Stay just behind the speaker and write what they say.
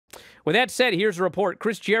With that said, here's a report.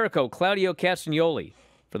 Chris Jericho, Claudio Castagnoli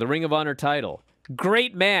for the Ring of Honor title.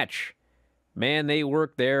 Great match. Man, they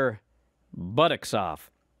worked their buttocks off.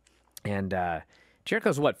 And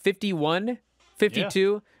Jericho's what, 51?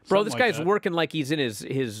 52? Yeah, bro, this guy's like working like he's in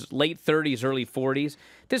his late 30s, early 40s.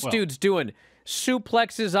 This dude's doing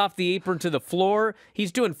suplexes off the apron to the floor.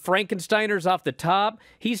 He's doing Frankensteiners off the top.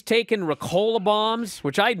 He's taking Ricola bombs,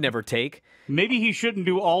 which I'd never take. Maybe he shouldn't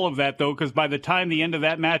do all of that, though, because by the time the end of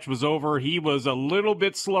that match was over, he was a little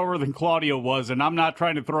bit slower than Claudio was, and I'm not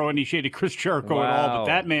trying to throw any shade at Chris Jericho at all,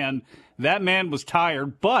 but that man was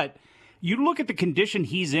tired. But you look at the condition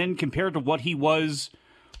he's in compared to what he was,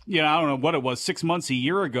 I don't know what it was, 6 months, a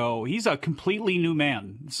year ago. He's a completely new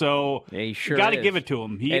man. So he sure got to give it to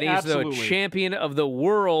him. And he's the champion of the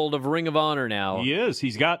world of Ring of Honor now. He is.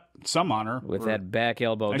 He's got some honor. With that back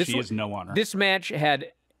elbow. Actually, he has no honor. This match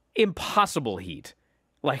had impossible heat.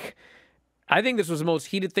 Like, I think this was the most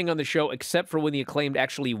heated thing on the show, except for when the Acclaimed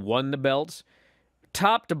actually won the belts.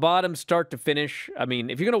 Top to bottom, start to finish. I mean,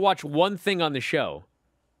 if you're going to watch one thing on the show,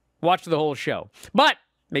 watch the whole show. But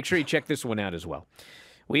make sure you check this one out as well.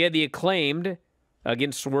 We had the Acclaimed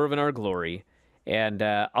against Swerve in Our Glory. And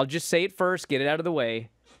I'll just say it first, get it out of the way.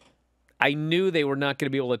 I knew they were not going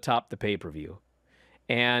to be able to top the pay-per-view.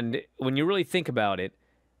 And when you really think about it,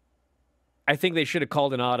 I think they should have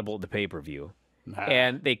called an audible at the pay-per-view.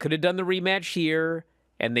 And they could have done the rematch here,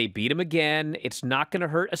 and they beat him again. It's not going to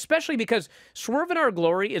hurt, especially because Swerve in Our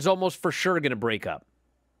Glory is almost for sure going to break up.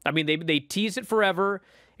 I mean, they teased it forever,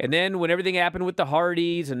 and then when everything happened with the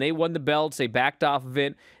Hardys and they won the belts, they backed off of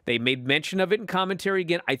it. They made mention of it in commentary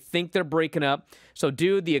again. I think they're breaking up. So,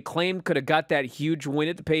 dude, the Acclaimed could have got that huge win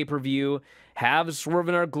at the pay-per-view. Have Swerve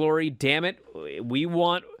in Our Glory. Damn it.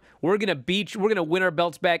 We're gonna win our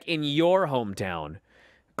belts back in your hometown.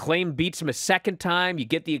 Acclaimed beats him a second time. You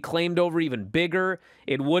get the Acclaimed over even bigger.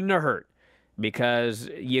 It wouldn't have hurt because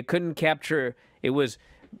you couldn't capture. It was,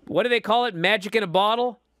 what do they call it? Magic in a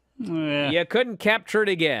bottle? Yeah. You couldn't capture it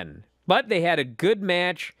again. But they had a good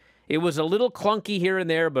match. It was a little clunky here and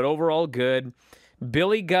there, but overall good.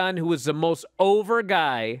 Billy Gunn, who was the most over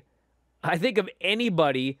guy, I think, of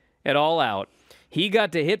anybody at All Out, he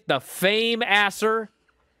got to hit the fame-asser.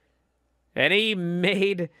 And he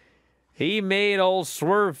made old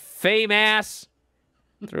Swerve fame-ass.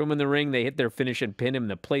 Threw him in the ring. They hit their finish and pinned him.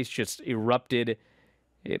 The place just erupted.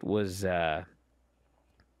 It was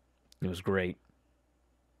great.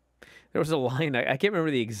 There was a line. I can't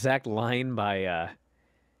remember the exact line by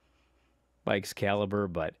Excalibur,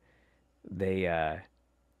 but they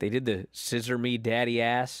did the scissor me daddy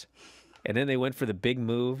ass, and then they went for the big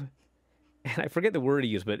move. And I forget the word he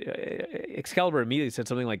used, but Excalibur immediately said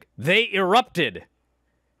something like, "They erupted."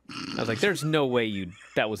 I was like, there's no way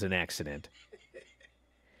that was an accident.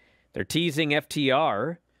 They're teasing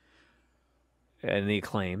FTR and the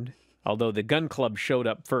Acclaimed, although the Gun Club showed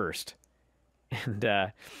up first. And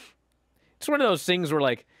it's one of those things where,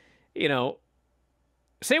 like,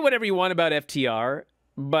 say whatever you want about FTR,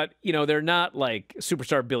 but, they're not like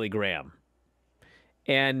superstar Billy Graham.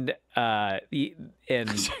 And well, how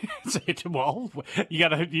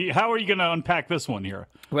are you gonna unpack this one here?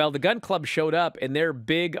 Well, the Gun Club showed up, and their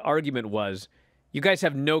big argument was, "You guys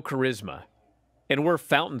have no charisma, and we're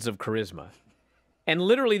fountains of charisma." And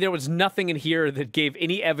literally, there was nothing in here that gave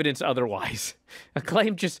any evidence otherwise.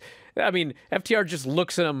 FTR just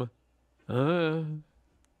looks at them, and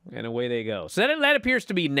away they go. So that appears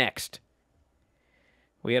to be next.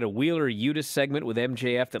 We had a Wheeler Yuta segment with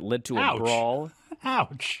MJF that led to a brawl.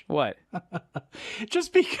 Ouch. What?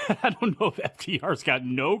 Just because, I don't know if FTR's got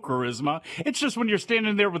no charisma. It's just when you're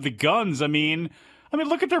standing there with the guns, I mean,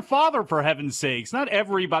 look at their father, for heaven's sakes. Not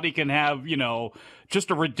everybody can have,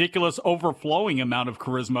 just a ridiculous overflowing amount of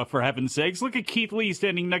charisma, for heaven's sakes. Look at Keith Lee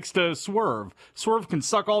standing next to Swerve. Swerve can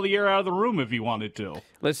suck all the air out of the room if he wanted to.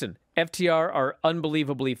 Listen, FTR are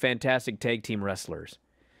unbelievably fantastic tag team wrestlers.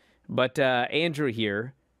 But Andrew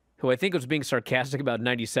here, who I think was being sarcastic about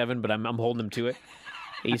 97, but I'm holding him to it.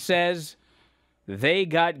 He says they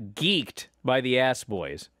got geeked by the Ass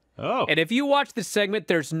Boys. Oh. And if you watch the segment,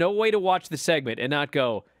 there's no way to watch the segment and not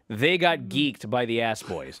go, they got geeked by the Ass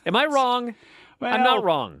Boys. Am I wrong? Well, I'm not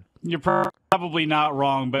wrong. You're probably not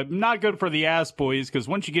wrong, but not good for the Ass Boys, because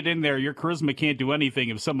once you get in there, your charisma can't do anything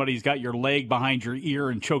if somebody's got your leg behind your ear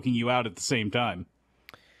and choking you out at the same time.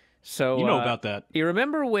 So you know about that. You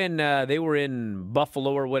remember when they were in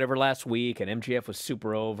Buffalo or whatever last week, and MJF was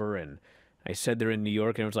super over, and I said they're in New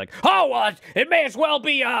York, and it was like, oh, it may as well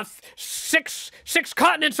be six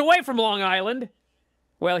continents away from Long Island.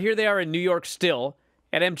 Well, here they are in New York still,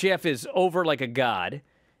 and MJF is over like a god,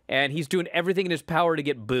 and he's doing everything in his power to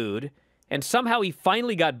get booed, and somehow he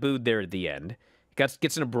finally got booed there at the end.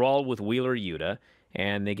 Gets in a brawl with Wheeler Yuta,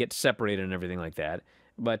 and they get separated and everything like that.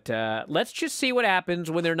 But let's just see what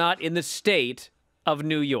happens when they're not in the state of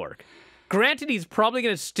New York. Granted, he's probably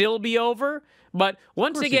going to still be over, but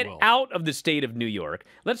once they get out of the state of New York,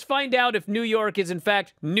 let's find out if New York is in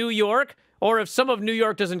fact New York, or if some of New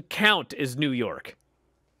York doesn't count as New York.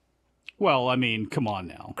 Well, I mean, come on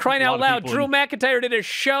now. Crying out loud, Drew McIntyre did a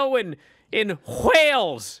show in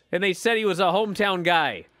Wales, and they said he was a hometown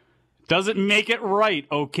guy. Doesn't make it right,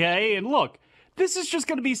 okay? And look, this is just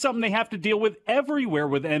going to be something they have to deal with everywhere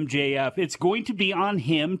with MJF. It's going to be on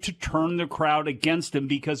him to turn the crowd against him,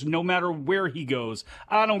 because no matter where he goes,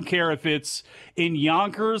 I don't care if it's in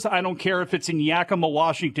Yonkers, I don't care if it's in Yakima,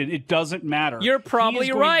 Washington, it doesn't matter. You're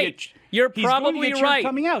probably right. You're probably right.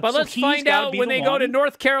 Coming out. But let's find out when they go to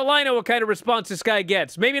North Carolina what kind of response this guy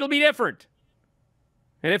gets. Maybe it'll be different.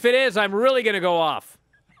 And if it is, I'm really going to go off.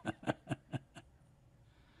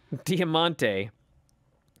 Diamante.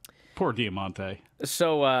 Poor Diamante.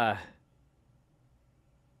 So, well,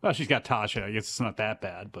 she's got Tasha. I guess it's not that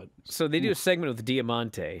bad, but... So they do a segment with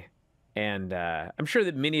Diamante, and I'm sure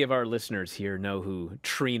that many of our listeners here know who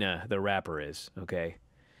Trina, the rapper, is, okay?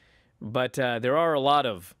 But there are a lot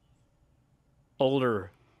of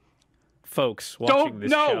older folks watching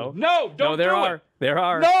this show. No, don't there do are. it. There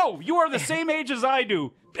are. No, you are the same age as I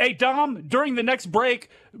do. Hey, Dom, during the next break,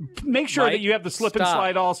 make sure that you have the Slip and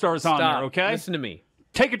Slide All-Stars on there, okay? Listen to me.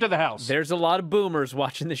 Take it to the house. There's a lot of boomers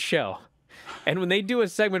watching the show. And when they do a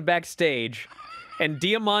segment backstage and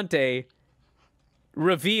Diamante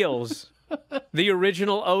reveals the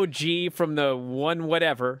original OG from the one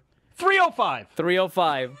whatever. 305.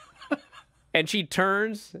 305. And she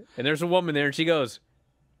turns, and there's a woman there, and she goes,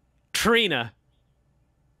 Trina.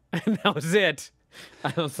 And that was it.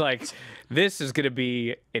 I was like, this is going to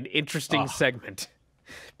be an interesting segment.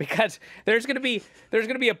 Because there's going to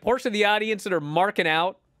be a portion of the audience that are marking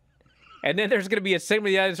out, and then there's going to be a segment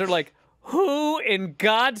of the audience that are like, who in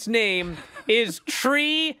God's name is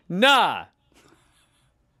Trina?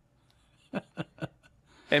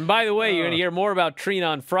 And by the way, you're going to hear more about Trina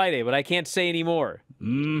on Friday, but I can't say any more.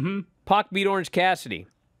 Mm-hmm. Pac beat Orange Cassidy.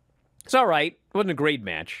 It's all right. It wasn't a great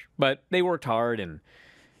match, but they worked hard, and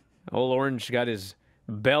old Orange got his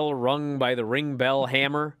bell rung by the ring bell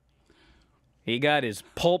hammer. He got his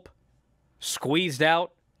pulp squeezed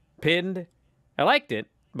out, pinned. I liked it,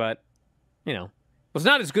 but, you know, it was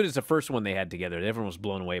not as good as the first one they had together that everyone was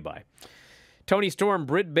blown away by. Toni Storm,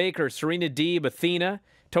 Britt Baker, Serena Deeb, Athena.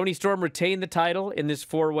 Toni Storm retained the title in this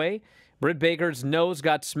four-way. Britt Baker's nose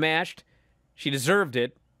got smashed. She deserved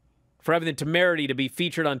it for having the temerity to be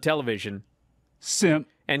featured on television. Simp.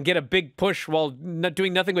 And get a big push while not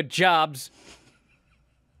doing nothing but jobs.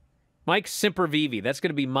 Mike Simper Vivi. That's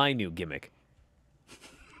going to be my new gimmick.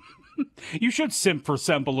 You should simp for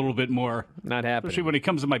Semp a little bit more. Not happening. Especially when it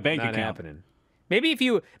comes to my bank account. Not happening. Maybe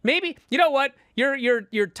you know what?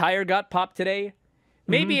 Your tire got popped today.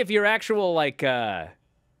 Maybe if your actual I'm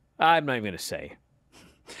not even going to say.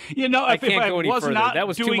 You know, if I was further. not That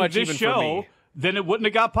was doing too much this even show, for me. then it wouldn't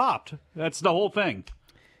have got popped. That's the whole thing.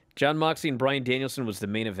 John Moxley and Bryan Danielson was the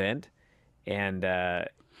main event, and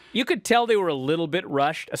you could tell they were a little bit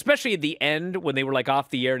rushed, especially at the end when they were like off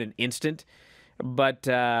the air in an instant. But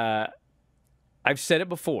I've said it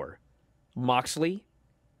before. Moxley,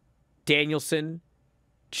 Danielson,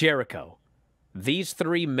 Jericho. These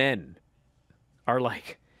three men are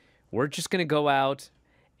like, we're just going to go out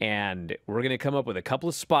and we're going to come up with a couple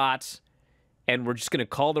of spots and we're just going to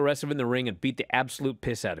call the rest of them in the ring and beat the absolute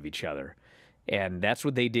piss out of each other. And that's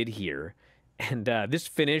what they did here. And this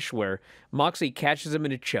finish where Moxley catches him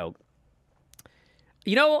in a choke.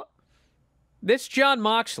 You know, this John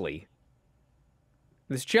Moxley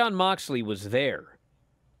was there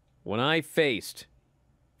when I faced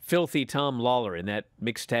Filthy Tom Lawler in that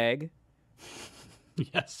mixed tag.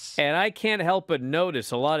 Yes. And I can't help but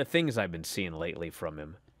notice a lot of things I've been seeing lately from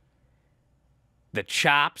him. The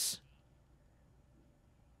chops.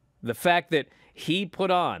 The fact that he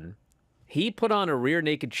put on a rear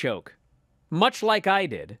naked choke, much like I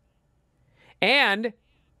did. And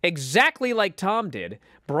exactly like Tom did,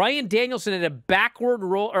 Bryan Danielson had a backward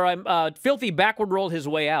roll, or Filthy backward rolled his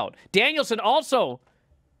way out. Danielson also,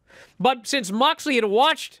 but since Moxley had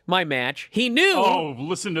watched my match, he knew. Oh,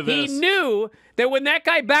 listen to this. He knew that when that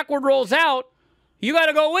guy backward rolls out, you got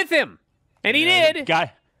to go with him, and he did.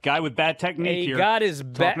 Guy with bad technique here. He got his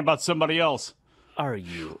talking about somebody else. Are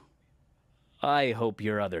you? I hope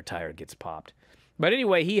your other tire gets popped. But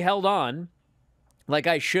anyway, he held on like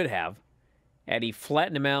I should have, and he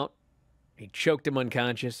flattened him out. He choked him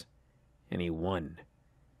unconscious, and he won.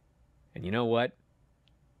 And you know what?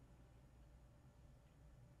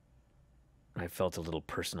 I felt a little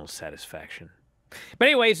personal satisfaction. But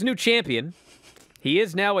anyway, he's a new champion. He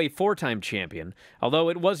is now a 4-time champion, although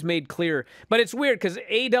it was made clear. But it's weird because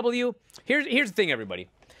AEW, here's the thing, everybody.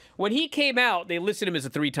 When he came out, they listed him as a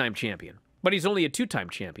 3-time champion, but he's only a 2-time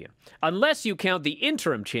champion, unless you count the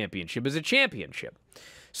interim championship as a championship.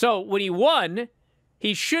 So when he won,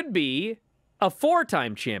 he should be a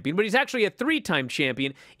 4-time champion, but he's actually a 3-time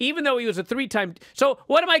champion, even though he was a 3-time. So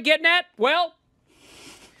what am I getting at? Well,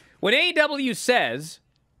 when AEW says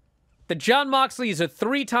that Jon Moxley is a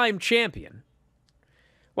 3-time champion,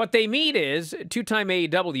 what they mean is 2-time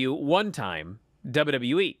AEW, 1-time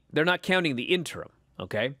WWE. They're not counting the interim,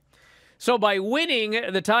 okay? So by winning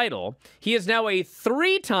the title, he is now a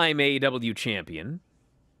 3-time AEW champion.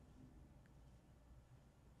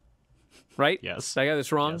 Right? Yes. Did I get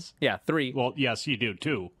this wrong? Yes. Yeah, 3. Well, yes, you do,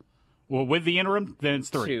 2. Well, with the interim, then it's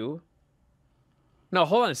 3. 2. No,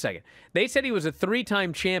 hold on a second. They said he was a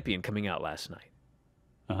 3-time champion coming out last night.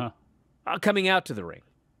 Uh-huh. Coming out to the ring.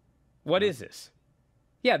 What is this?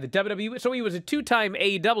 Yeah, the WWE. So he was a 2-time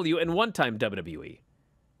AEW and 1-time WWE.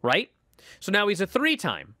 Right? So now he's a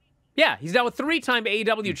 3-time. Yeah, he's now a 3-time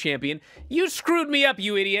AEW champion. You screwed me up,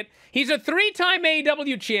 you idiot. He's a 3-time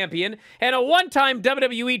AEW champion and a 1-time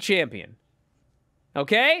WWE champion.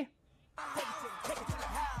 Okay?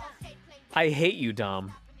 I hate you,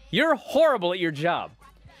 Dom. You're horrible at your job.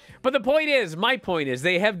 But the point is, my point is,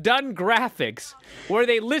 they have done graphics where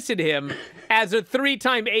they listed him as a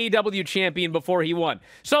 3-time AEW champion before he won.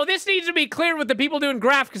 So this needs to be clear with the people doing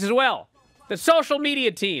graphics as well. The social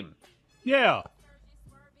media team. Yeah.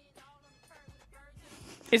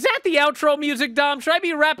 Is that the outro music, Dom? Should I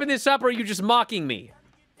be wrapping this up, or are you just mocking me?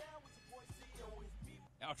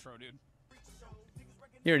 Outro, dude.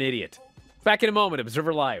 You're an idiot. Back in a moment,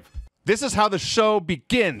 Observer Live. This is how the show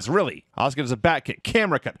begins, really. Asuka does a back kick,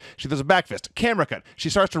 camera cut. She does a back fist, camera cut. She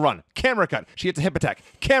starts to run, camera cut. She hits a hip attack,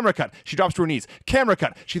 camera cut. She drops to her knees, camera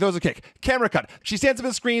cut. She throws a kick, camera cut. She stands up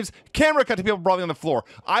and screams, camera cut to people brawling on the floor.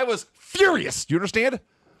 I was furious. Do you understand?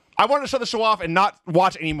 I wanted to shut the show off and not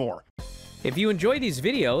watch anymore. If you enjoy these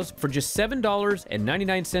videos, for just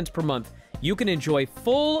 $7.99 per month, you can enjoy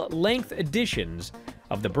full-length editions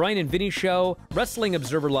of The Bryan and Vinny Show, Wrestling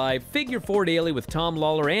Observer Live, Figure 4 Daily with Tom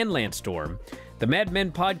Lawler and Lance Storm, the Mad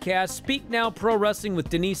Men Podcast, Speak Now Pro Wrestling with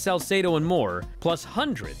Denise Salcedo, and more, plus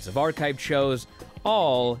hundreds of archived shows,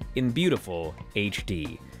 all in beautiful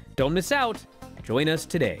HD. Don't miss out. Join us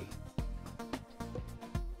today.